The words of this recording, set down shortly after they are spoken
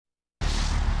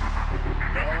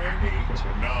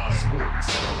9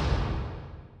 sports.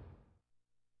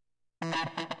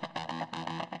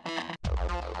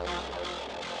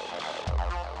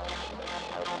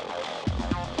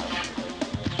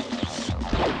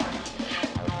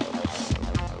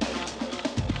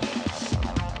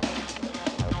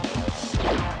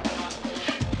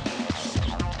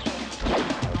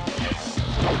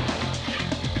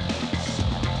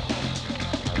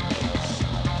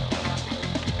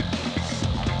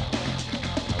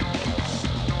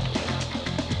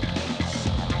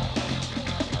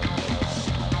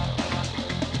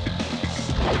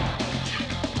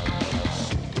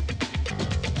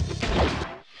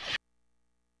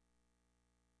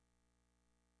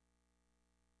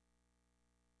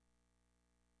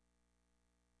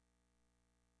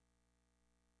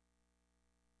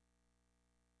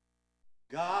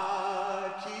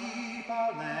 God keep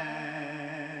our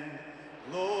land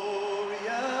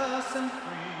glorious and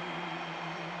free.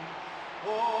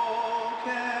 Oh,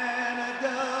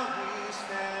 Canada, we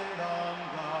stand on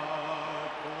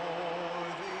guard for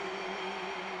thee.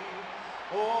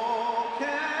 Oh,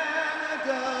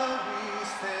 Canada, we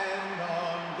stand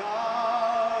on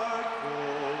guard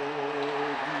for thee.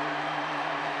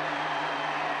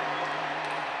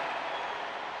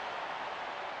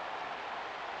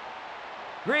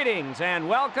 Greetings and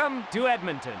welcome to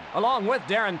Edmonton. Along with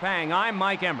Darren Pang, I'm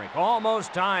Mike Emmerich.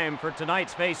 Almost time for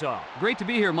tonight's face-off. Great to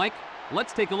be here, Mike.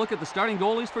 Let's take a look at the starting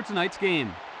goalies for tonight's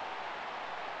game.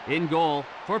 In goal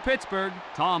for Pittsburgh,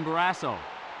 Tom Barrasso.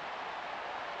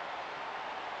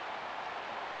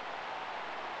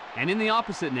 And in the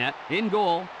opposite net, in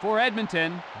goal for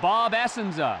Edmonton, Bob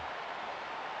Essenza.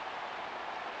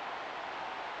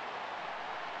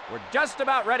 We're just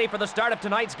about ready for the start of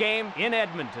tonight's game in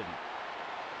Edmonton.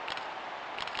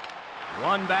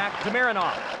 One back to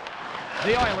Mironov.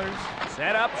 The Oilers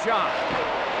set up shot.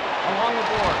 Along the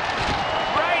board.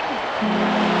 Right!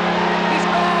 He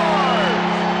scores!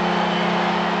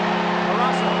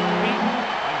 Barrasso beaten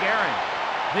by Guerin.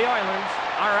 The Oilers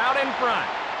are out in front.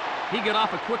 He got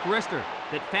off a quick wrister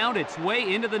that found its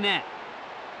way into the net.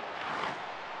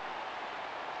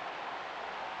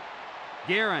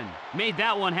 Guerin made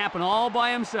that one happen all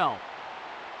by himself.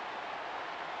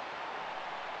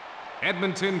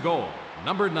 Edmonton goal,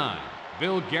 number 9,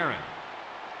 Bill Guerin.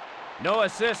 No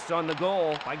assists on the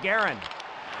goal by Guerin.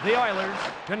 The Oilers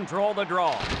control the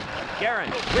draw. Guerin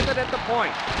with it at the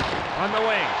point. On the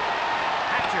wing.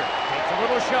 Hatcher takes a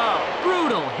little shove.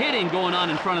 Brutal hitting going on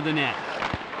in front of the net.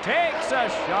 Takes a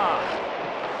shot.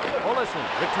 Olsen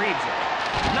retrieves it.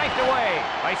 Knifed away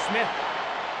by Smith.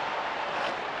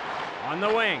 On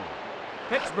the wing.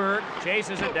 Pittsburgh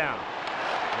chases it down.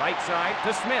 Right side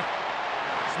to Smith.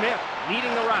 Smith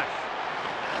leading the rush.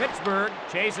 Pittsburgh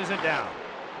chases it down.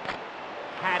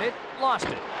 Had it, lost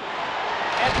it.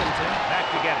 Edmonton back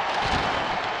to get it.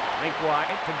 Link wide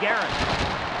to Guerin.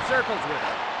 Circles with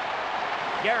it.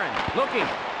 Guerin looking.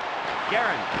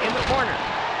 Guerin in the corner.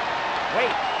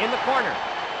 Wait, in the corner.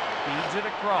 Feeds it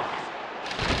across.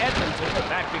 Edmonton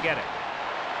back to get it.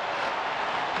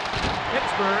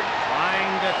 Pittsburgh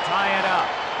trying to tie it up.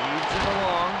 Feeds it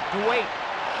along to Wait.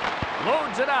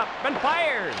 Loads it up and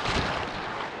fires.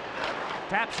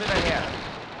 Taps it ahead.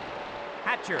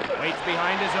 Hatcher waits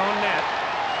behind his own net.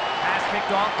 Pass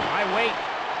picked off by Wait.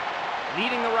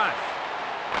 Leading the rush.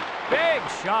 Big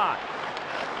shot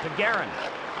to Guerin.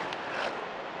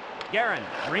 Guerin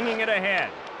bringing it ahead.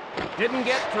 Didn't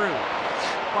get through.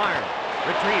 Barnes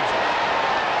retrieves it.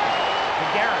 To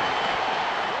Guerin.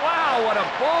 Wow, what a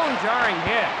bone-jarring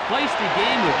hit. Feisty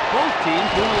game with both teams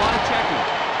doing a lot of checking.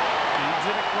 Feeds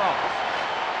it across.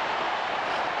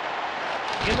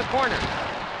 In the corner.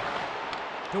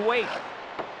 To Wait.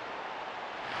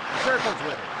 Circles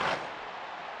with it.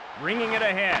 Bringing it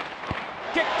ahead.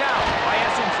 Kicked out by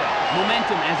Essenza.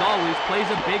 Momentum, as always, plays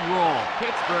a big role.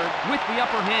 Pittsburgh with the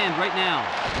upper hand right now.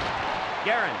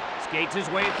 Guerin skates his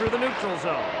way through the neutral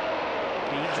zone.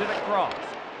 Feeds it across.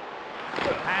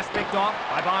 Pass picked off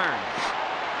by Barnes.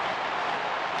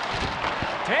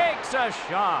 Takes a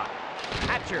shot.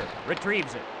 Hatcher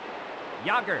retrieves it.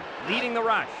 Yager leading the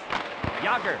rush.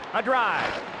 Yager, a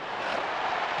drive.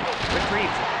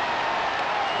 Retrieves it.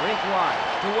 Rink wide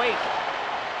to Wait.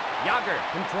 Yager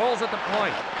controls at the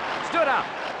point. Stood up.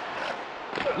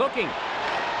 Looking.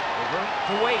 Over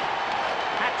to Wait.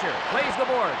 Hatcher plays the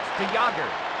boards to Yager.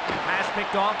 Pass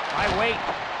picked off by Wait.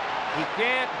 He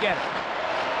can't get it.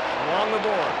 Along the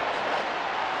boards.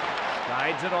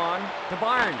 Guides it on to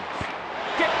Barnes.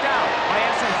 Kicked out by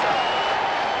Essenza.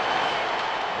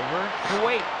 Over to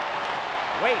Wait.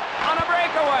 Wait on a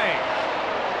breakaway.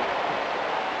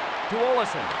 To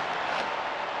Olsen.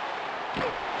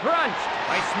 Crunched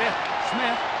by Smith.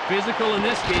 Smith, physical in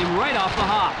this game right off the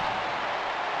hop.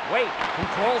 Waite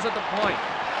controls at the point.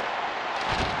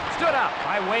 Stood up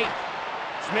by Waite.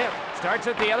 Smith starts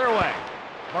it the other way.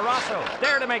 Barrasso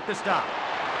there to make the stop.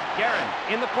 Guerin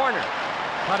in the corner.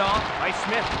 Cut off by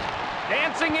Smith.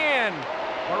 Dancing in.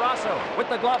 Barrasso with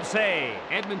the glove save.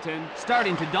 Edmonton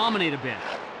starting to dominate a bit.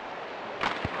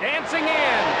 Dancing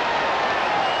in.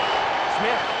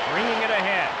 Smith bringing it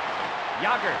ahead.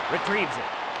 Yager retrieves it.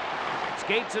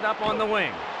 Skates it up on the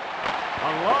wing.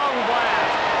 A long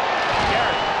blast.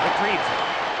 Garrett retrieves it.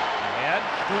 Ahead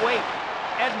to Waite.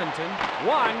 Edmonton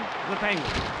 1, the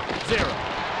Penguins 0.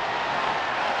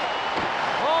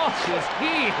 Oh, is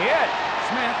he hit?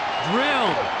 Smith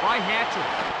drilled by Hatcher.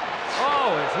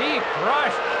 Oh, is he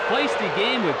crushed? Feisty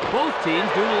game with both teams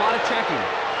doing a lot of checking.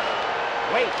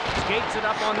 Waite skates it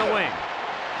up on the wing.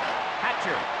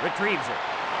 Hatcher retrieves it.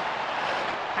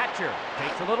 Hatcher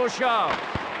takes a little shove.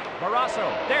 Barrasso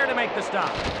there to make the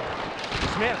stop.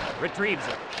 Smith retrieves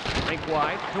it. Think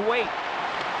wide to Waite.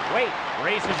 Waite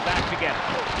races back to get it.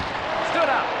 Stood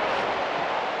up.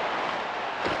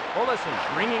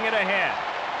 Olesen bringing it ahead.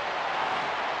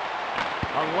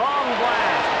 A long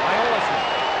blast by Olesen.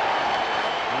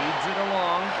 Leads it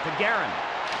along to Guerin.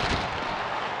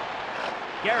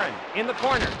 Guerin in the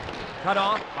corner. Cut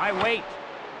off by Waite.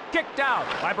 Kicked out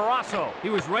by Barrasso. He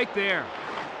was right there.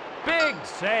 Big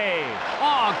save.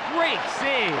 Oh, great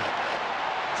save.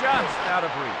 Just out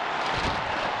of reach.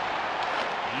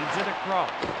 Feeds it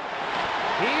across.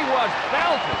 He was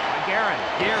belted by Guerin.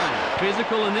 Guerin,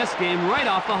 physical in this game right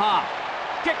off the hop.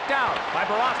 Kicked out by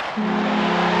Barrasso.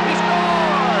 He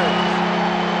scores!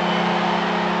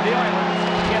 The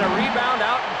Oilers get a rebound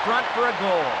out in front for a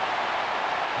goal.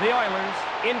 The Oilers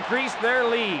increase their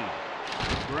lead.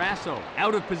 Barrasso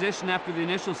out of position after the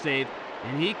initial save,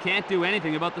 and he can't do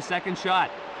anything about the second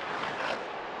shot.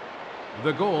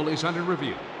 The goal is under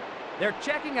review. They're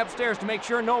checking upstairs to make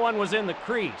sure no one was in the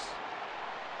crease.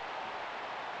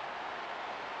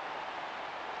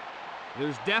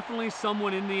 There's definitely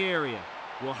someone in the area.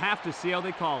 We'll have to see how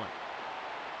they call it.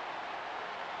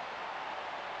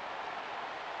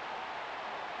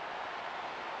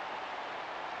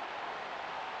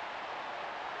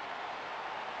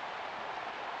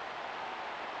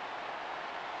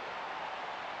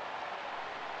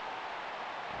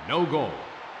 No goal.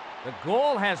 The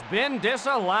goal has been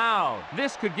disallowed.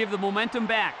 This could give the momentum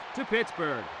back to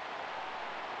Pittsburgh.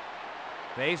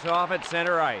 Face off at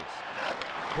center ice.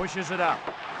 Pushes it up.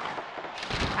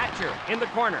 Hatcher in the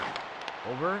corner.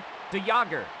 Over to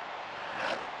Yager.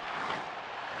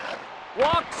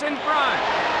 Walks in front.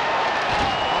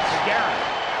 Off to Guerin.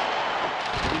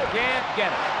 He can't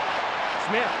get it.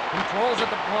 Smith controls at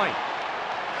the point.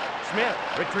 Smith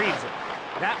retrieves it.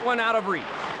 That one out of reach.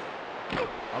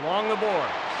 Along the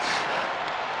boards.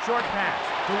 Short pass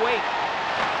to Waite.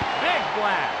 Big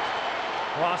blast.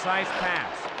 Cross ice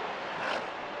pass.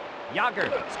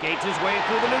 Yager skates his way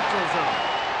through the neutral zone.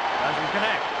 Doesn't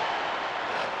connect.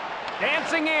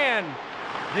 Dancing in.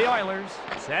 The Oilers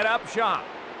set up shop.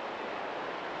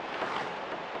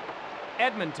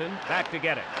 Edmonton back to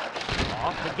get it.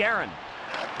 Off to Guerin.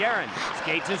 Guerin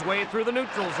skates his way through the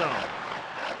neutral zone.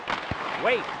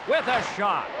 Waite with a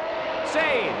shot.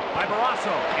 Saved by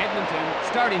Barrasso.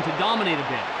 Edmonton starting to dominate a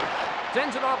bit.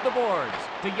 Sends it off the boards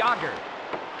to Yager.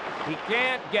 He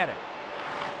can't get it.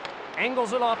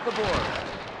 Angles it off the boards.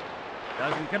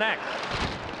 Doesn't connect.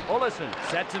 Olesen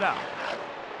sets it up.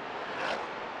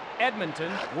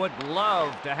 Edmonton would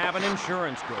love to have an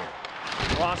insurance goal.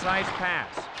 Cross ice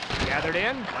pass. Gathered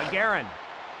in by Guerin.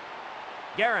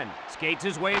 Guerin skates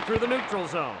his way through the neutral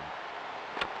zone.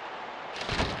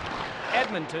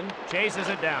 Edmonton chases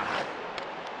it down.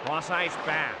 Cross ice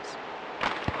pass.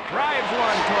 Drives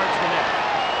one towards the net.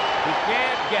 He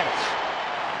can't get it.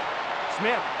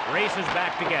 Smith races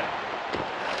back to get it.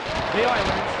 The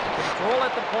Oilers control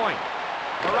at the point.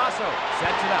 Barrasso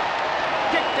sets it up.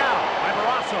 Kicked out by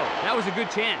Barrasso. That was a good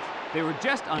chance. They were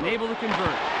just unable to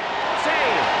convert.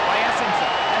 Saved by Essenson.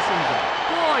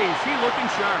 Boy, is he looking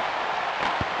sharp.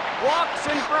 Walks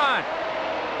in front.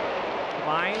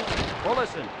 Finds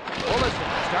Olesen. Olesen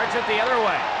starts it the other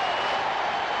way.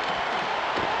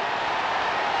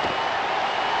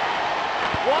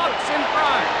 Walks in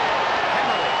front.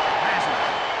 Hemmerly passes.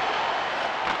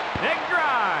 Big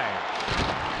drive.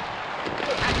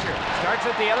 Hatcher starts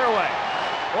it the other way.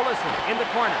 Olesen in the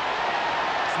corner.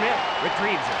 Smith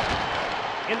retrieves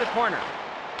it. In the corner.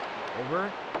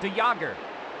 Over to Yager.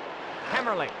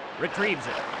 Hemmerly retrieves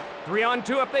it.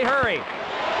 3-on-2 if they hurry.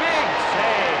 Big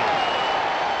save.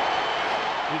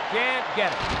 He can't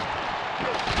get it.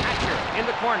 Hatcher in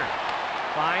the corner.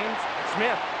 Finds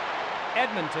Smith.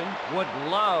 Edmonton would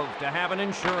love to have an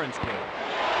insurance game.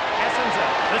 Essenza,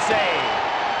 the save.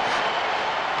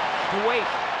 To wait.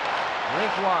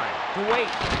 Rink wide. To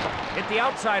wait. Hit the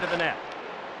outside of the net.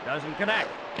 Doesn't connect.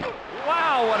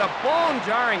 Wow, what a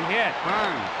bone-jarring hit.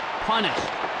 Burns, punished.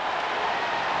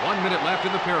 1 minute left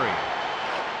in the period.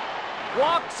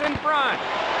 Walks in front.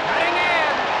 Cutting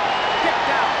in. Kicked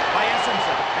out by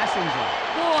Essenza. Essenza.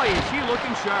 Boy, is he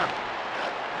looking sharp.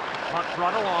 Puck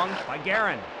brought along by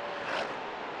Guerin.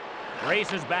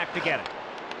 Races back to get it.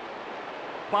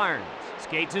 Barnes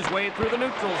skates his way through the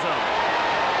neutral zone.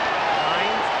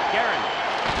 Finds Guerin.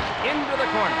 Into the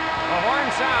corner. The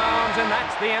horn sounds, and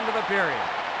that's the end of the period.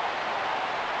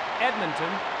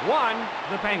 Edmonton 1,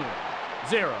 the Penguins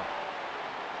 0.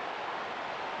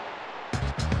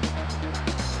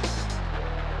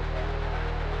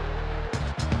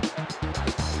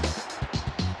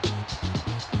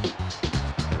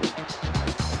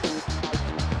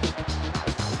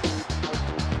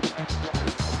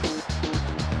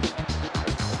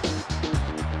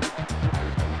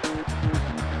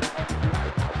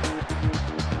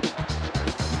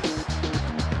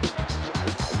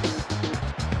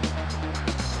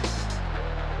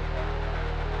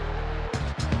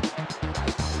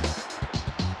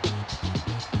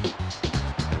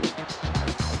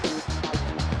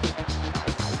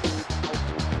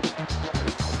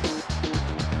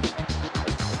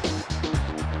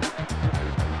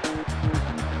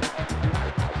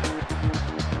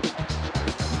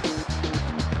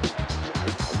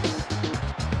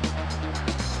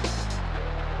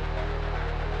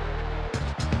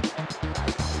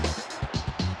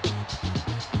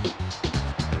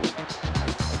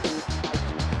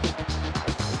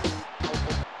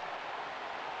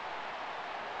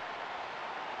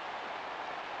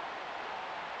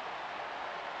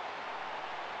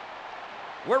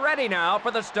 We're ready now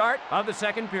for the start of the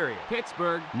second period.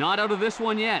 Pittsburgh not out of this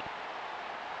one yet.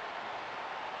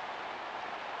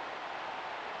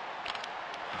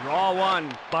 Draw one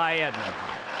by Edmonton.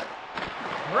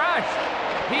 Crushed.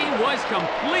 He was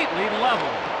completely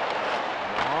leveled.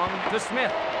 Long to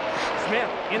Smith. Smith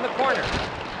in the corner.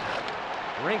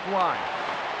 Rink wide.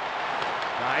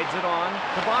 Guides it on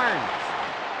to Barnes.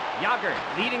 Yager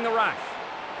leading the rush.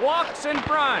 Walks in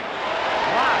front.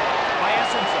 Blocked by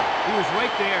Essenza. He was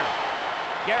right there.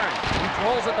 Guerin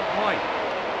controls at the point.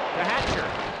 To Hatcher.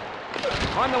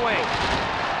 On the wing.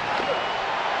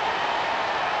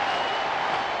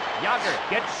 Yager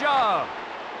gets shoved.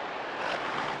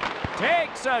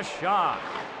 Takes a shot.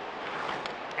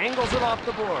 Angles it off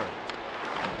the board.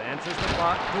 Advances the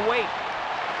puck to wait.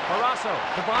 Barrasso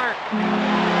to Barnes.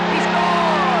 He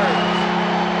scores!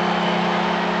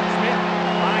 Smith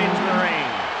finds the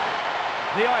range.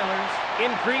 The Oilers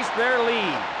increase their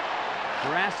lead.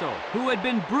 Barrasso, who had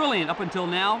been brilliant up until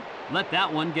now, let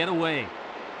that one get away.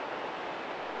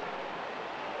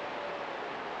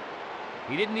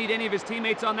 He didn't need any of his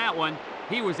teammates on that one.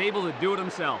 He was able to do it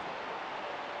himself.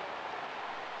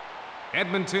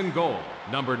 Edmonton goal,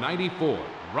 number 94,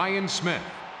 Ryan Smith.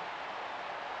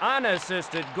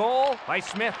 Unassisted goal by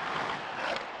Smith.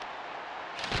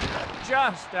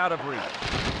 Just out of reach.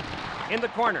 In the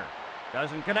corner.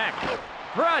 Doesn't connect.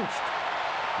 Crunched.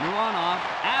 Mironov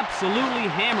absolutely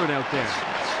hammered out there.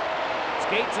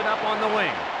 Skates it up on the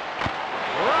wing.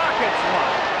 Rockets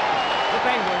one. The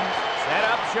Penguins set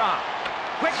up shop.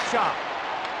 Quick shot.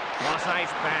 Cross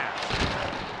ice pass.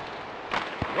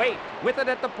 Wait with it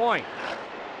at the point.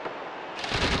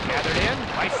 Gathered in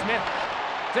by Smith.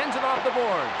 Sends it off the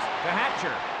boards to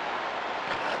Hatcher.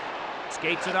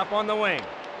 Skates it up on the wing.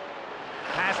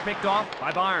 Pass picked off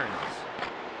by Barnes.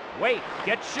 Wait,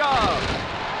 gets shoved.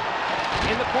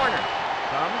 In the corner.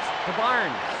 Comes to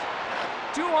Barnes.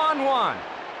 2-on-1.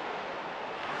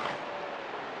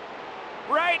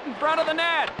 Right in front of the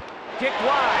net. Kicked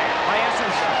wide by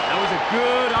Essenza. That was a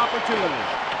good opportunity.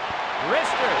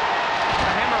 Wrister to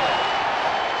Hammerlin.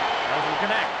 Doesn't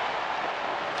connect.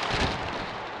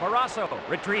 Barrasso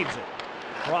retrieves it.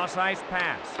 Cross ice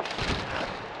pass.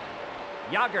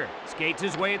 Yager skates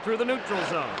his way through the neutral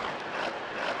zone.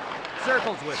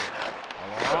 Circles with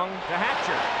it. Along to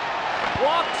Hatcher.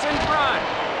 Walks in front.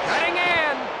 Cutting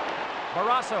in.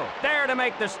 Barrasso there to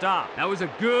make the stop. That was a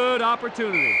good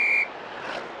opportunity.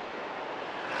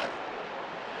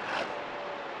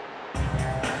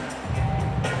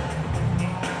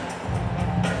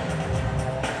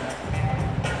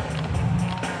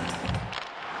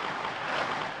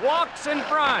 Walks in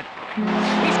front. He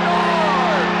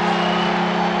scores!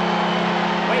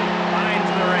 Wait finds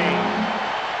the range.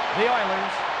 The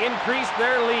Oilers increase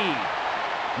their lead.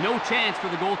 No chance for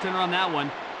the goaltender on that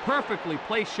one. Perfectly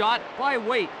placed shot by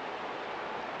Waite.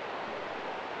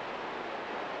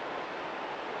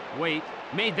 Wait,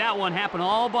 made that one happen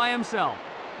all by himself.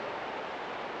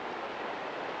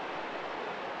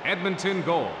 Edmonton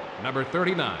goal, number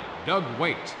 39, Doug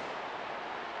Waite.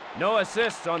 No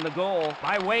assists on the goal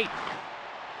by Waite.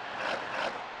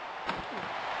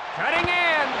 Cutting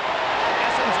in.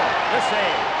 Essenza, the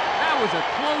save. That was a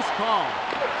close call.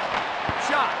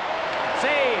 Shot.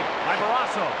 Saved by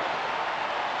Barrasso.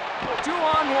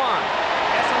 2-on-1.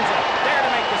 Essenza there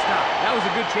to make the stop. That was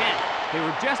a good chance. They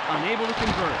were just unable to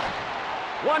convert.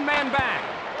 One man back.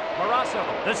 Barrasso,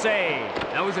 the save.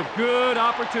 That was a good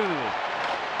opportunity.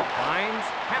 Finds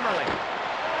Hammerling.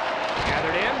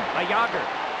 Gathered in by Yager.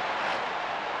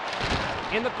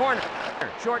 In the corner.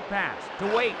 Short pass to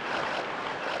Waite.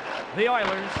 The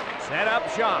Oilers set up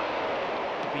shot.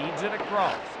 Feeds it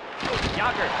across.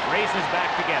 Yager races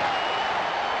back to get it.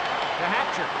 To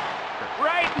Hatcher.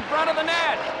 Right in front of the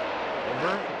net.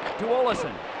 Over to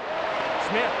Olesen.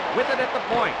 Smith with it at the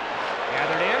point.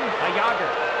 Gathered in by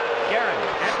Yager. Guerin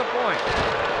at the point.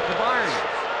 To Barnes.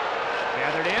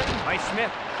 Gathered in by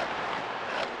Smith.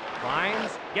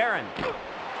 Finds Guerin.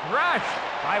 Crushed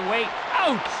by Waite.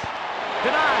 Ouch!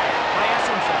 Denied by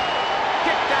Essenza.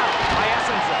 Kicked out by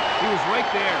Essenza. He was right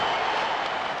there.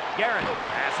 Guerin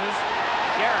passes.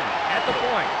 Guerin at the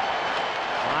point.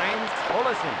 Finds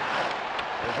Olesen.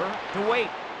 Over to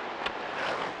Waite.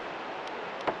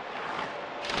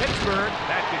 Pittsburgh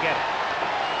back to get it.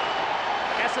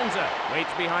 Essenza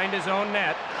waits behind his own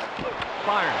net.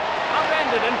 Barnes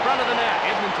upended in front of the net.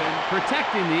 Edmonton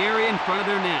protecting the area in front of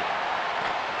their net.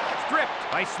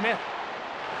 Stripped by Smith.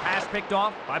 Pass picked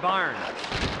off by Barnes.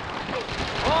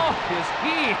 Oh, is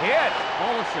he hit?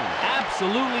 Olsen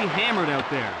absolutely hammered out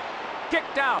there.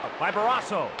 Kicked out by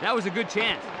Barrasso. That was a good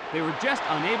chance. They were just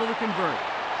unable to convert.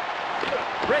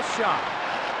 Wrist shot.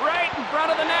 Right in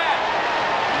front of the net.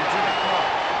 Feeds it across.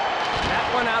 That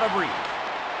one out of reach.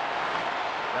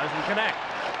 Doesn't connect.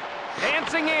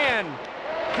 Dancing in.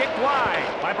 Kicked wide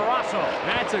by Barrasso.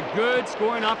 That's a good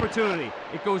scoring opportunity.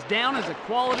 It goes down as a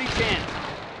quality chance.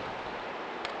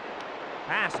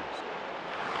 Passes.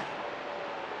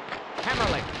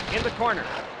 Hammerling in the corner.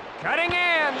 Cutting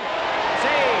in.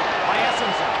 Saved by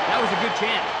Essenza. That was a good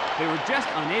chance. They were just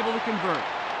unable to convert.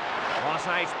 Cross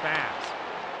ice pass.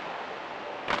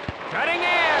 Cutting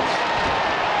in.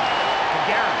 To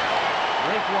Guerin.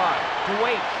 Link wide. To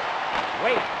Waite.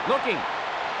 Waite looking.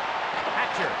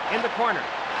 Hatcher in the corner.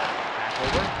 Back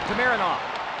over to Mironov.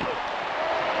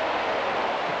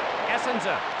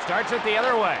 Essenza starts it the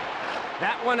other way.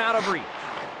 That one out of reach.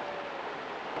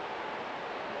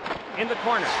 In the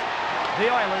corner. The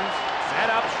Oilers set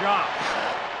up shop.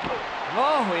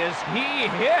 Oh, is he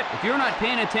hit? If you're not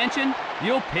paying attention,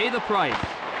 you'll pay the price.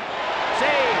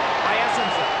 Saved by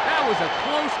Essenza. That was a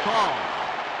close call.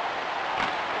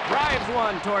 Drives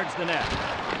one towards the net.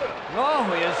 Oh,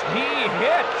 is he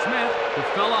hit? Smith, the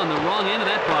fella on the wrong end of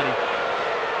that body.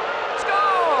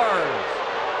 Scores!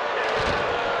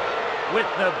 With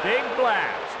the big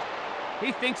blast.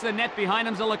 He thinks the net behind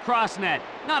him's a lacrosse net,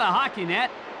 not a hockey net.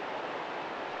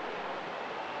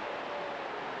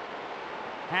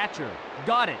 Hatcher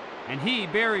got it, and he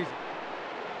buries it.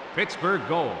 Pittsburgh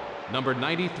goal, number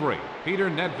 93, Peter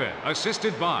Nedved,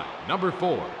 assisted by number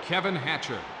 4, Kevin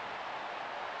Hatcher.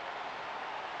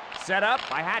 Set up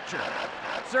by Hatcher.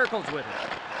 Circles with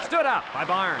it. Stood up by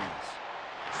Barnes.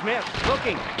 Smith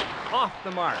looking. Off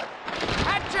the mark.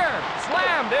 Hatcher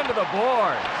slammed into the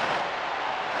boards.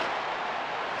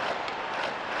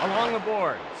 Along the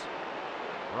boards.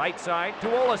 Right side to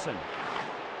Olesen.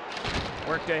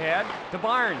 Worked ahead to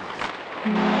Barnes.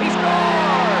 He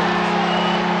scores!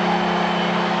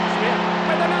 Smith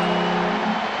with another.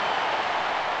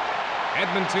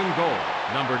 Edmonton goal,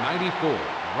 number 94,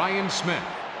 Ryan Smith.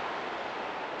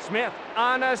 Smith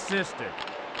unassisted.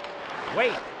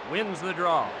 Waite wins the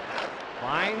draw.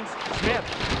 Finds Smith.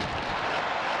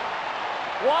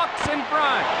 Walks in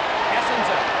front.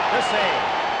 Essenza, the save.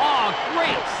 Oh,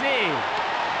 great save.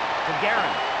 To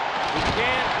Guerin. He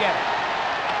can't get it.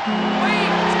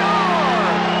 Waite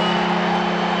scores!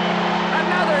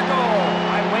 Another goal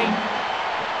by Waite.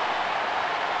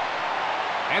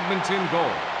 Edmonton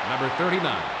goal, number 39,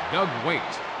 Doug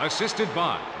Waite, assisted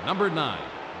by number 9,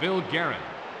 Bill Guerin.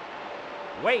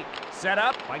 Waite set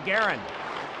up by Guerin.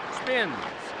 Spins.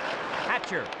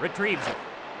 Hatcher retrieves it.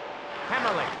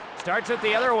 Hammerling starts it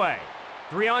the other way.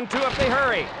 3-on-2 if they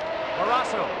hurry.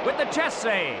 Barrasso with the chest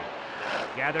save.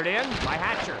 Gathered in by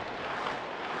Hatcher.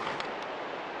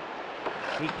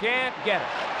 He can't get it.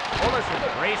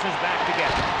 Olesen races back to get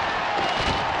it.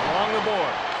 Along the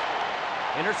board.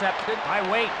 Intercepted by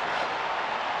Waite.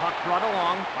 Puck brought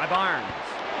along by Barnes.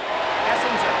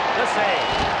 Essenza, the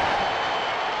save.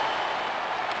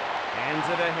 Sends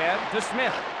it ahead to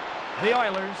Smith. The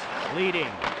Oilers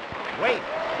leading. Wait,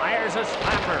 fires a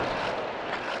slapper.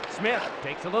 Smith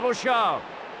takes a little shove.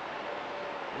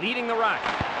 Leading the rush.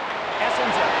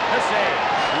 Essenza, the save.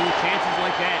 Ooh, chances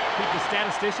like that keep the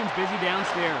statisticians busy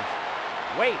downstairs.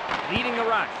 Wait, leading the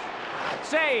rush.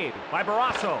 Saved by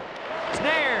Barrasso.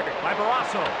 Snared by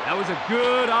Barrasso. That was a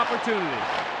good opportunity.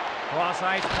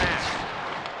 Cross-ice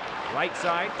pass. Right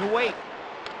side to Waite.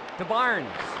 To Barnes.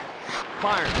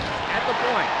 Barnes at the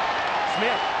point.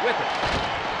 Smith with it.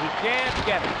 He can't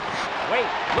get it. Waite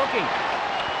looking.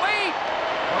 Waite!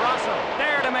 Barrasso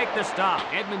there to make the stop.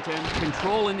 Edmonton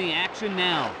controlling the action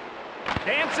now.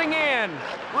 Dancing in.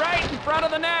 Right in front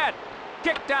of the net.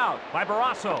 Kicked out by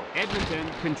Barrasso. Edmonton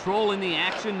controlling the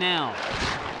action now.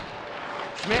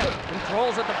 Smith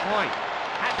controls at the point.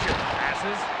 Hatcher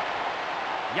passes.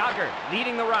 Yager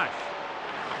leading the rush.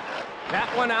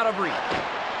 That one out of reach.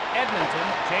 Edmonton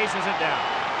chases it down.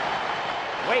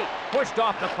 Waite pushed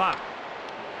off the puck.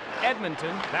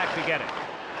 Edmonton back to get it.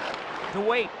 To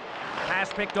Waite.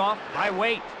 Pass picked off by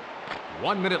Waite.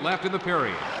 1 minute left in the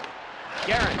period.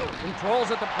 Guerin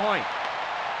controls at the point.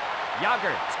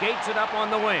 Yager skates it up on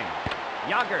the wing.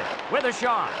 Yager with a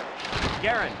shot.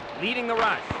 Guerin leading the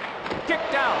rush.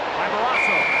 Kicked out by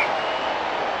Barrasso.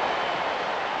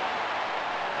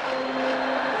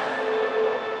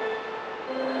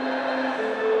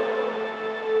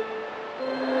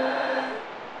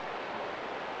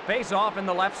 Face off in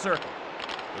the left circle.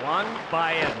 Won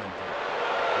by Edmonton.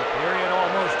 The period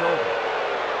almost over.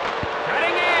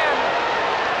 Cutting in.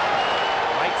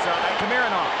 Right side to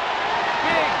Mironov.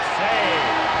 Big save.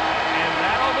 And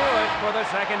that'll do it for the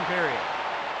second period.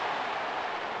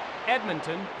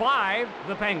 Edmonton 5,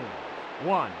 the Penguins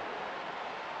 1.